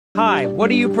Hi, what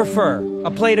do you prefer?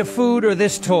 A plate of food or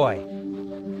this toy?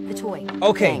 The toy.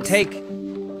 Okay, Thanks. take...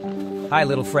 Hi,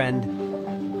 little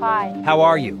friend. Hi. How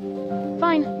are you?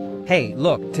 Fine. Hey,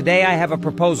 look, today I have a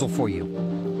proposal for you.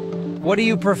 What do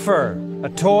you prefer? A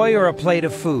toy or a plate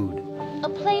of food? A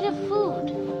plate of food.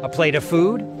 A plate of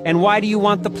food? And why do you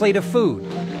want the plate of food?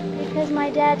 Because my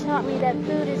dad taught me that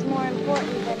food is more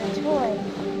important than a toy.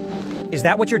 Is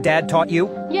that what your dad taught you?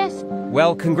 Yes.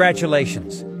 Well,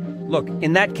 congratulations. Look,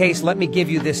 in that case, let me give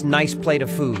you this nice plate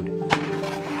of food.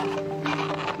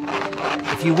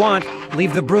 If you want,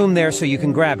 leave the broom there so you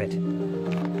can grab it.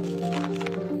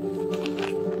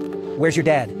 Where's your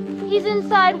dad? He's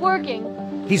inside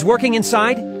working. He's working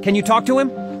inside? Can you talk to him?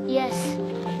 Yes.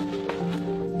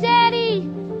 Daddy!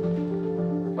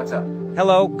 What's up?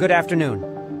 Hello, good afternoon.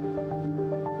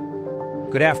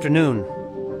 Good afternoon.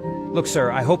 Look,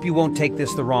 sir, I hope you won't take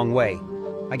this the wrong way.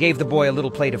 I gave the boy a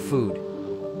little plate of food.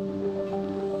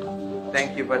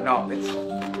 Thank you, but no,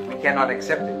 we cannot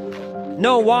accept it.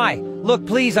 No, why? Look,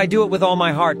 please, I do it with all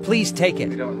my heart. Please take We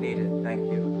it. don't need it, thank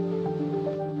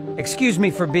you. Excuse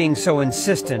me for being so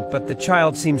insistent, but the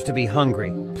child seems to be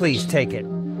hungry. Please take it.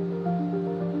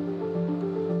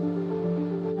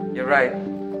 You're right,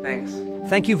 thanks.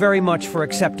 Thank you very much for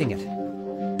accepting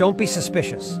it. Don't be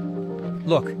suspicious.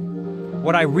 Look,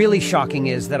 what I really shocking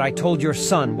is that I told your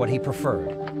son what he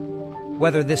preferred.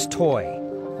 Whether this toy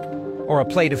or a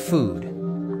plate of food.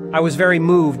 I was very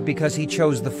moved because he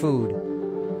chose the food.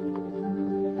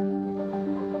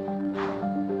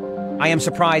 I am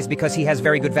surprised because he has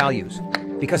very good values.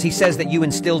 Because he says that you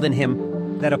instilled in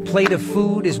him that a plate of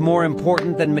food is more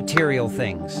important than material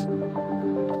things.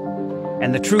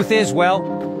 And the truth is, well,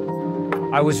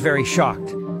 I was very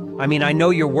shocked. I mean, I know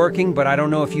you're working, but I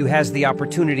don't know if you has the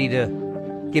opportunity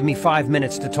to give me 5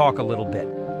 minutes to talk a little bit.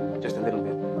 Just a little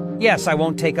bit. Yes, I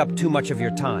won't take up too much of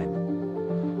your time.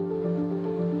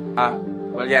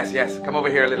 Well, yes, come over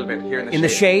here a little bit, here in the shade. In the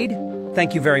shade?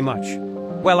 Thank you very much.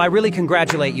 Well, I really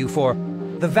congratulate you for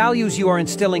the values you are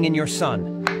instilling in your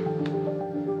son.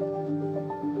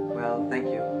 Well, thank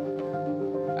you.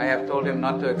 I have told him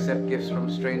not to accept gifts from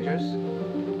strangers.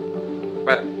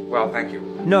 But, well, thank you.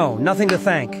 No, nothing to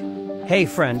thank. Hey,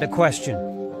 friend, a question.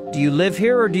 Do you live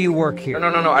here or do you work here?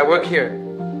 No, I work here.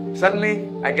 Suddenly,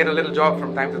 I get a little job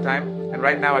from time to time, and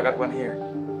right now I got one here.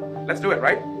 Let's do it,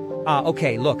 right?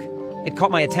 Okay, look. It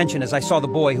caught my attention as I saw the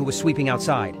boy who was sweeping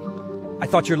outside. I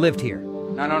thought you lived here.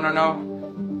 No.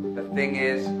 The thing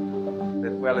is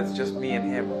that, well, it's just me and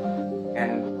him.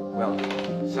 And, well,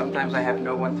 sometimes I have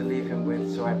no one to leave him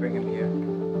with, so I bring him here.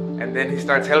 And then he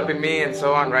starts helping me and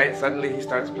so on, right? Suddenly he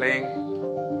starts playing.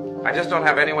 I just don't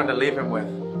have anyone to leave him with.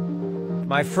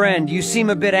 My friend, you seem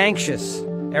a bit anxious.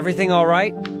 Everything all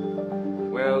right?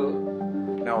 Well,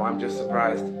 no, I'm just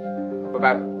surprised.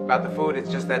 About the food,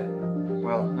 it's just that,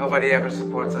 well, nobody ever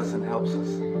supports us and helps us.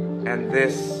 And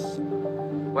this,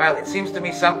 well, it seems to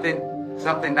me something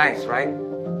nice, right?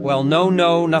 Well,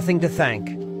 no, nothing to thank.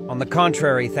 On the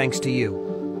contrary, thanks to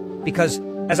you. Because,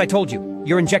 as I told you,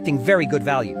 you're injecting very good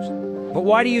values. But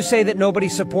why do you say that nobody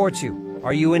supports you?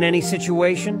 Are you in any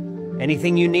situation?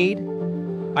 Anything you need?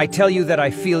 I tell you that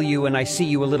I feel you and I see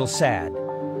you a little sad.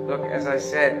 Look, as I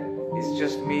said, it's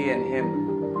just me and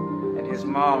him. And his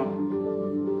mom,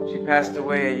 she passed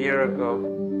away a year ago.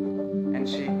 And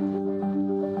she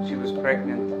was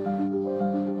pregnant.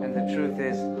 And the truth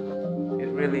is, it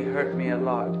really hurt me a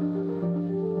lot.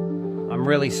 I'm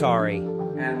really sorry.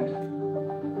 And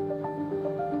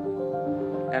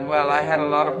well, I had a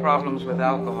lot of problems with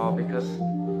alcohol because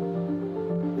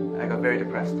I got very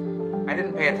depressed. I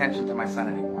didn't pay attention to my son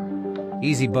anymore.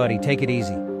 Easy, buddy. Take it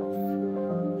easy.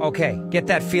 Okay, get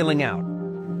that feeling out.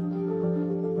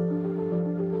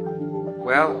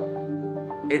 Well,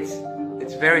 it's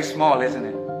very small, isn't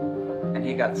it? And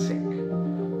he got sick.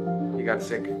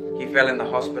 He fell in the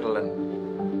hospital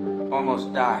and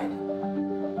almost died.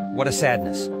 What a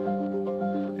sadness.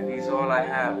 And he's all I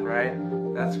have, right?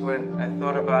 That's when I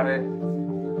thought about it.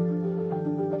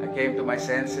 I came to my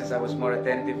senses. I was more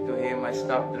attentive to him. I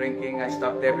stopped drinking. I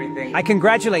stopped everything. I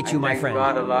congratulate you, my thank friend.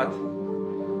 God a lot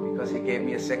because he gave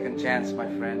me a second chance, my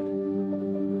friend.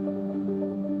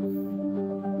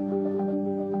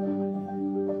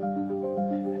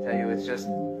 I tell you, it's just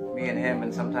me and him,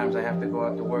 and sometimes I have to go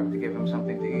out to work to give him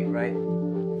something to eat, right?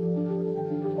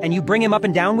 And you bring him up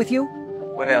and down with you?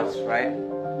 What else, right?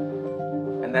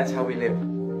 And that's how we live.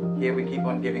 Here we keep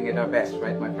on giving it our best,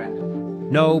 right, my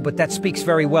friend? No, but that speaks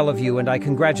very well of you, and I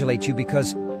congratulate you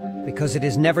because it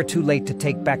is never too late to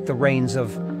take back the reins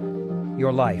of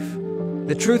your life.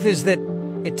 The truth is that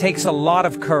it takes a lot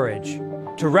of courage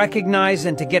to recognize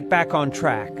and to get back on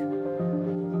track.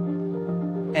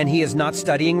 And he is not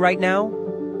studying right now?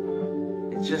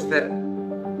 It's just that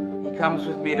he comes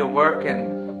with me to work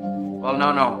and... Well,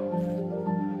 no.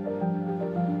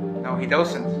 No, he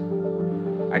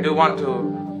doesn't. I do want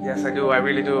to... Yes, I do, I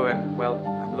really do, and, well,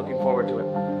 I'm looking forward to it.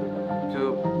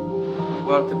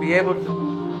 To be able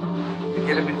to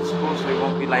get him into school so he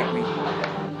won't be like me.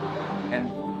 And,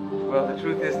 well, the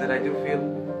truth is that I do feel...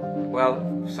 Well,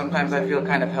 sometimes I feel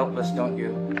kind of helpless, don't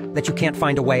you? That you can't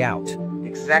find a way out.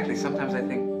 Exactly. Sometimes I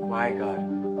think, why God?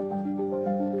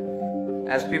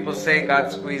 As people say, God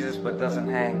squeezes but doesn't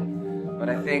hang. But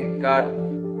I think, God,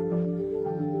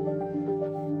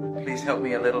 please help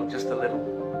me a little, just a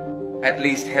little. At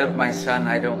least help my son,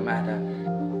 I don't matter.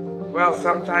 Well,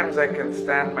 sometimes I can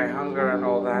stand my hunger and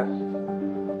all that.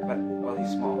 But, well,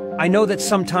 he's small. I know that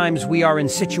sometimes we are in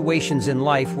situations in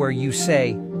life where you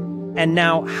say, and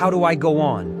now, how do I go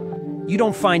on? You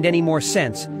don't find any more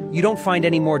sense. You don't find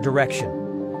any more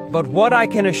direction. But what I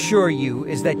can assure you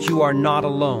is that you are not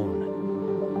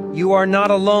alone. You are not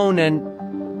alone,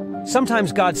 and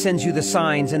sometimes God sends you the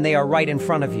signs and they are right in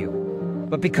front of you.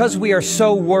 But because we are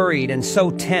so worried and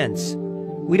so tense,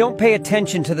 we don't pay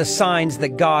attention to the signs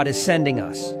that God is sending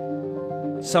us.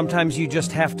 Sometimes you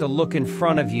just have to look in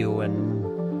front of you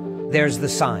and there's the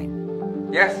sign.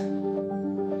 Yes.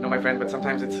 No, my friend, but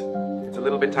sometimes it's a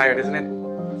little bit tired, isn't it?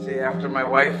 See, after my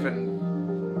wife and,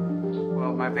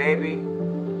 well, my baby.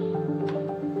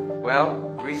 Well,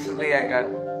 recently I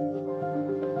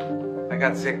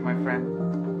got sick, my friend,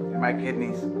 in my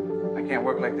kidneys. I can't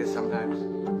work like this sometimes.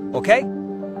 Okay?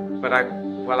 But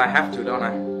I have to, don't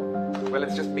I? Well,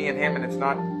 it's just me and him and it's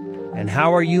not... And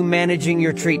how are you managing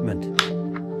your treatment?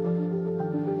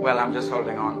 Well, I'm just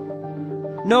holding on.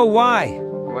 No, why?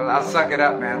 Well, I'll suck it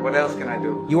up, man. What else can I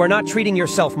do? You are not treating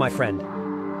yourself, my friend.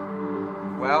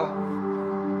 Well,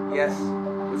 yes,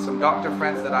 with some doctor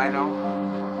friends that I know,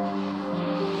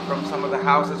 from some of the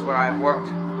houses where I've worked,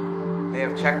 they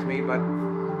have checked me, but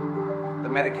the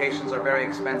medications are very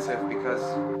expensive because...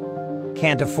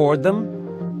 Can't afford them?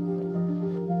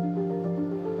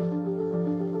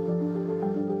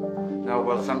 No,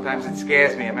 well, sometimes it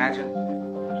scares me, imagine.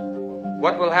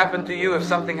 What will happen to you if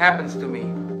something happens to me?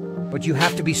 But you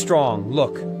have to be strong.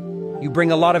 Look, you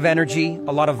bring a lot of energy,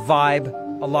 a lot of vibe,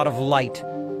 a lot of light.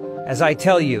 As I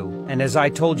tell you, and as I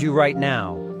told you right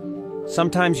now,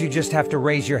 sometimes you just have to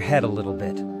raise your head a little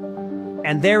bit.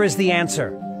 And there is the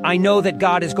answer. I know that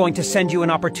God is going to send you an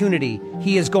opportunity.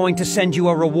 He is going to send you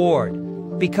a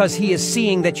reward. Because He is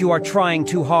seeing that you are trying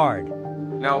too hard.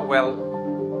 No, well,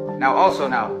 now,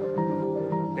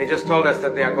 they just told us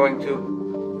that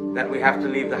that we have to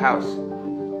leave the house.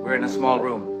 We're in a small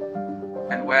room.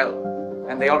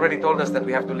 And they already told us that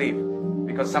we have to leave,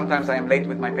 because sometimes I am late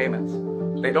with my payments.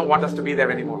 They don't want us to be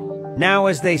there anymore. Now,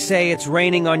 as they say, it's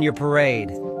raining on your parade.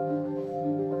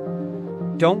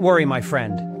 Don't worry, my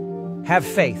friend. Have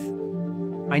faith.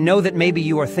 I know that maybe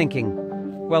you are thinking,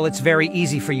 well, it's very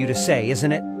easy for you to say,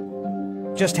 isn't it?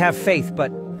 Just have faith,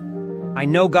 but I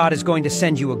know God is going to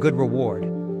send you a good reward.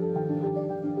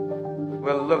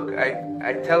 Well, look,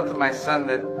 I tell to my son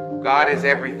that God is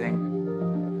everything.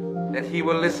 That He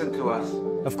will listen to us.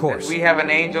 Of course. That we have an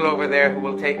angel over there who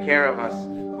will take care of us,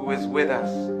 who is with us.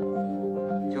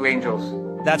 2 angels.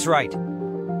 That's right.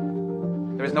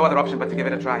 There is no other option but to give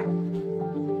it a try.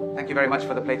 Thank you very much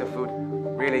for the plate of food.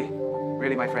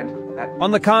 Really, my friend.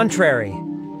 On the contrary,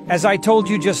 as I told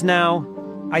you just now,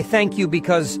 I thank you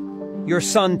because your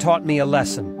son taught me a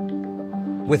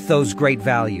lesson. With those great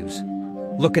values.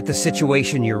 Look at the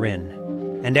situation you're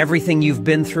in, and everything you've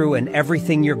been through and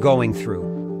everything you're going through.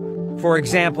 For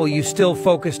example, you still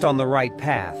focused on the right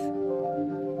path.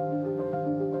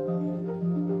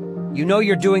 You know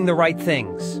you're doing the right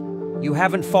things. You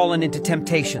haven't fallen into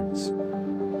temptations.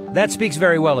 That speaks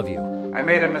very well of you. I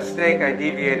made a mistake, I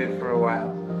deviated for a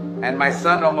while. And my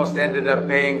son almost ended up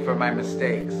paying for my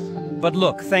mistakes. But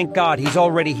look, thank God he's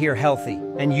already here healthy,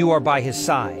 and you are by his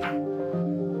side.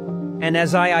 And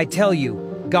as I tell you,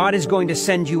 God is going to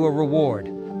send you a reward.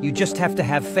 You just have to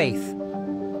have faith.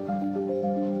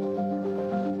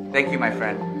 Thank you, my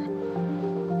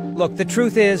friend. Look, the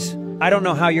truth is, I don't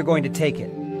know how you're going to take it.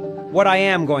 What I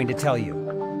am going to tell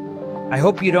you. I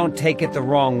hope you don't take it the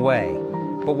wrong way.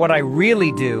 But what I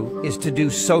really do is to do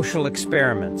social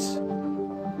experiments.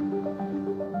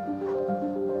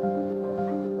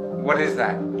 What is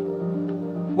that?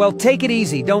 Well, take it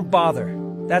easy, don't bother.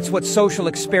 That's what social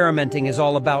experimenting is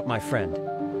all about, my friend.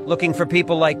 Looking for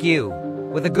people like you,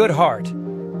 with a good heart,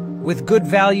 with good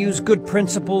values, good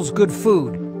principles, good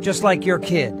food, just like your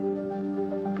kid.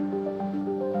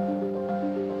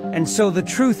 And so the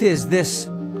truth is this: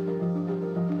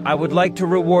 I would like to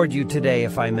reward you today,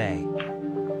 if I may.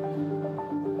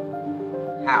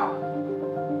 How?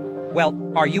 Well,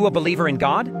 are you a believer in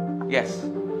God? Yes.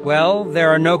 Well, there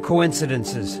are no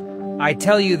coincidences. I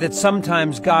tell you that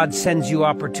sometimes God sends you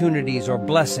opportunities or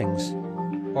blessings,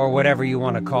 or whatever you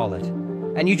want to call it.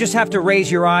 And you just have to raise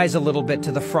your eyes a little bit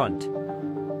to the front.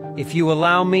 If you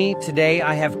allow me, today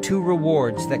I have 2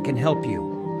 rewards that can help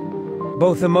you,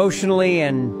 both emotionally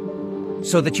and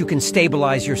so that you can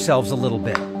stabilize yourselves a little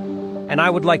bit. And I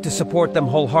would like to support them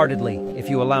wholeheartedly, if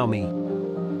you allow me.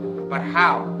 But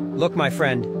how? Look, my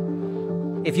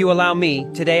friend, if you allow me,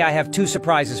 today I have 2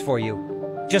 surprises for you.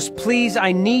 Just please,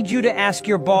 I need you to ask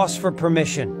your boss for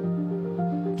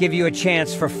permission. Give you a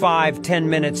chance for 5-10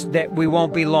 minutes, that we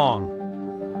won't be long.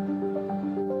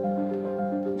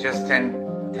 Just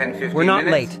 10, 15 We're not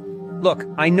minutes? late. Look,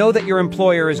 I know that your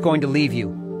employer is going to leave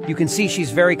you. You can see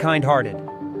she's very kind-hearted.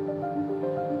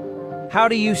 How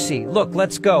do you see? Look,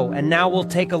 let's go, and now we'll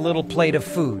take a little plate of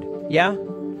food. Yeah?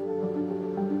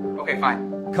 Okay,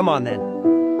 fine. Come on then.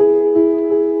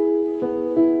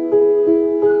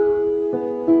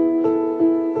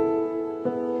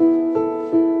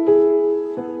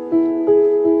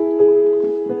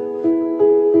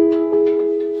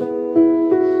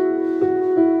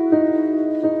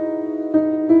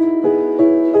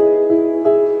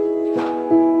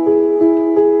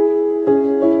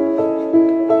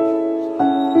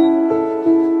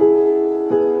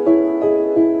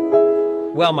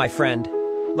 Well, my friend,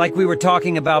 like we were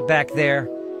talking about back there,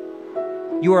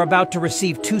 you are about to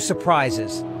receive 2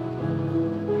 surprises.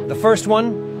 The first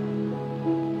one,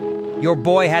 your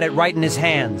boy had it right in his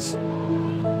hands.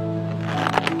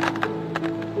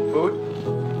 Food?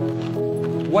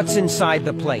 What's inside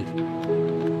the plate?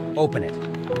 Open it.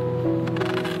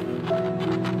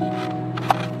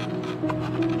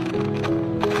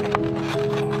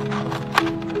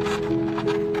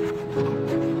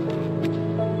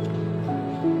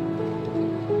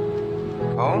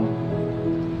 Home?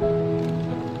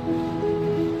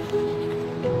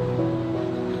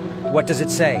 What does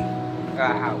it say?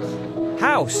 House.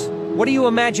 House. What do you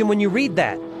imagine when you read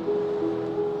that?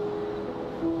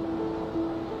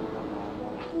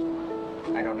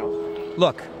 I don't know.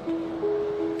 Look,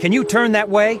 can you turn that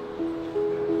way?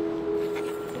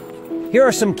 Here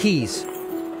are some keys.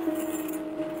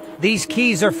 These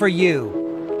keys are for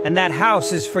you, and that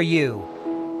house is for you.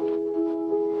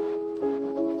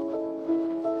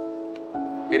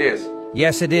 It is.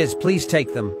 Yes, it is. Please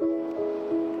take them.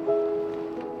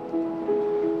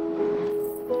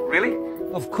 Really?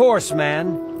 Of course,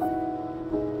 man.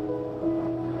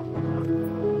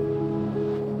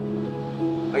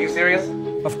 Are you serious?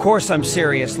 Of course I'm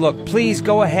serious. Look, please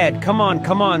go ahead. Come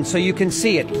on, so you can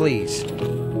see it, please.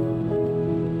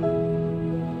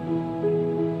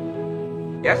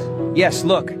 Yes? Yes,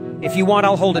 look. If you want,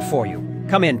 I'll hold it for you.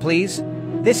 Come in, please.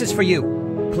 This is for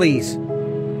you. Please.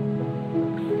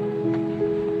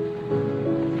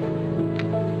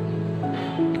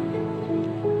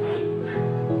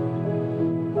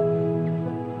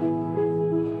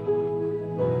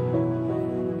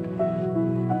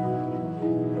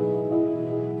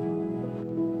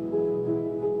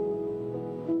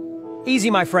 Easy,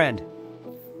 my friend.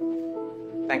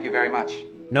 Thank you very much.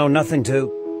 No, nothing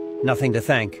to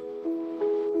thank.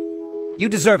 You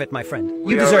deserve it, my friend. You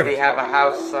We deserve already it. have a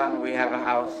house, son. We have a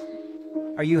house.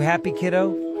 Are you happy,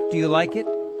 kiddo? Do you like it?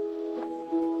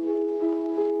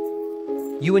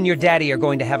 You and your daddy are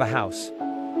going to have a house.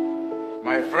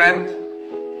 My friend,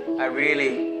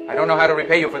 I don't know how to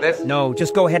repay you for this. No,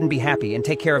 just go ahead and be happy and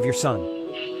take care of your son.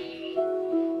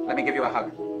 Let me give you a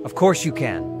hug. Of course you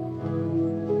can.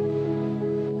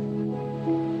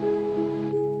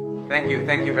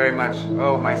 Thank you very much.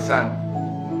 Oh, my son.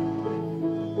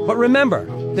 But remember,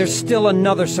 there's still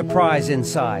another surprise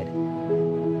inside.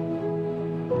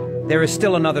 There is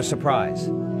still another surprise.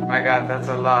 My God, that's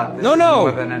a lot. This No, is no.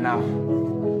 more than enough.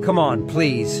 Come on,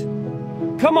 please.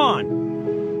 Come on!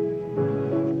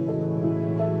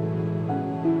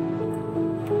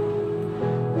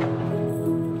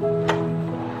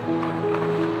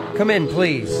 Come in,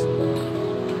 please.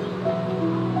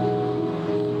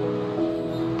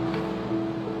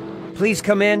 Please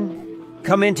come in.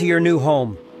 Come into your new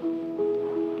home.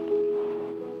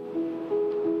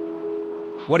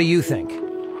 What do you think?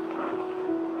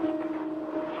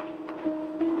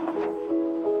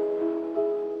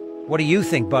 What do you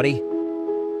think, buddy?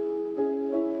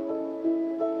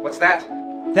 What's that?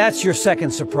 That's your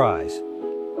second surprise.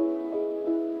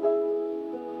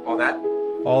 All that?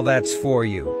 All that's for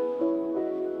you.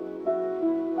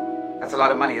 That's a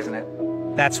lot of money, isn't it?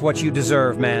 That's what you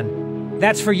deserve, man.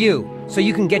 That's for you, so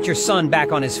you can get your son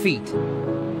back on his feet.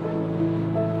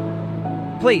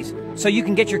 Please, so you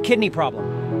can get your kidney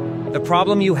problem. The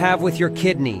problem you have with your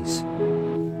kidneys.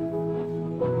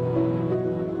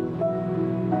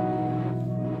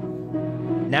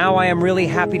 Now I am really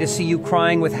happy to see you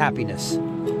crying with happiness.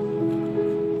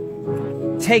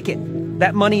 Take it.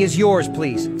 That money is yours,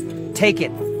 please. Take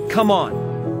it. Come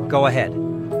on. Go ahead.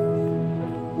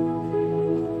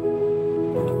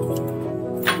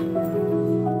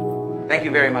 Thank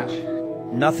you very much.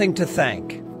 Nothing to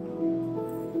thank.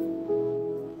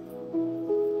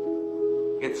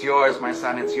 It's yours, my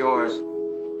son, it's yours.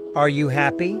 Are you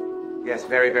happy? Yes,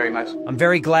 very, very much. I'm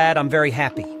very glad. I'm very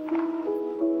happy.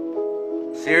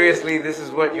 Seriously, this is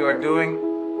what you are doing?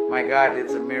 My God,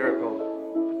 it's a miracle.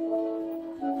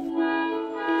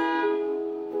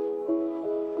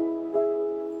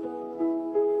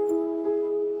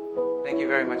 Thank you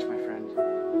very much, my friend.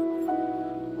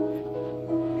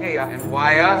 Hey, and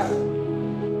why us?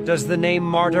 Does the name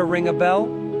Marta ring a bell?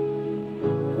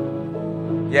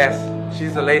 Yes,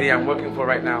 she's the lady I'm working for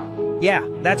right now. Yeah,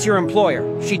 that's your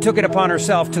employer. She took it upon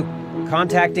herself to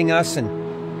contacting us and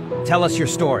tell us your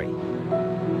story.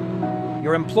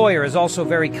 Your employer is also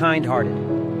very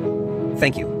kind-hearted.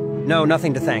 Thank you. No,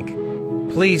 nothing to thank.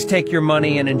 Please take your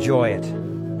money and enjoy it,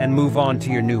 and move on to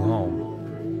your new home.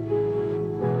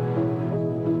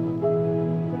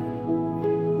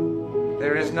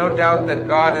 There is no doubt that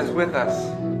God is with us.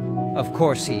 Of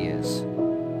course he is.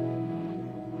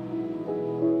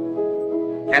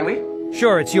 Can we?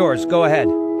 Sure, it's yours. Go ahead.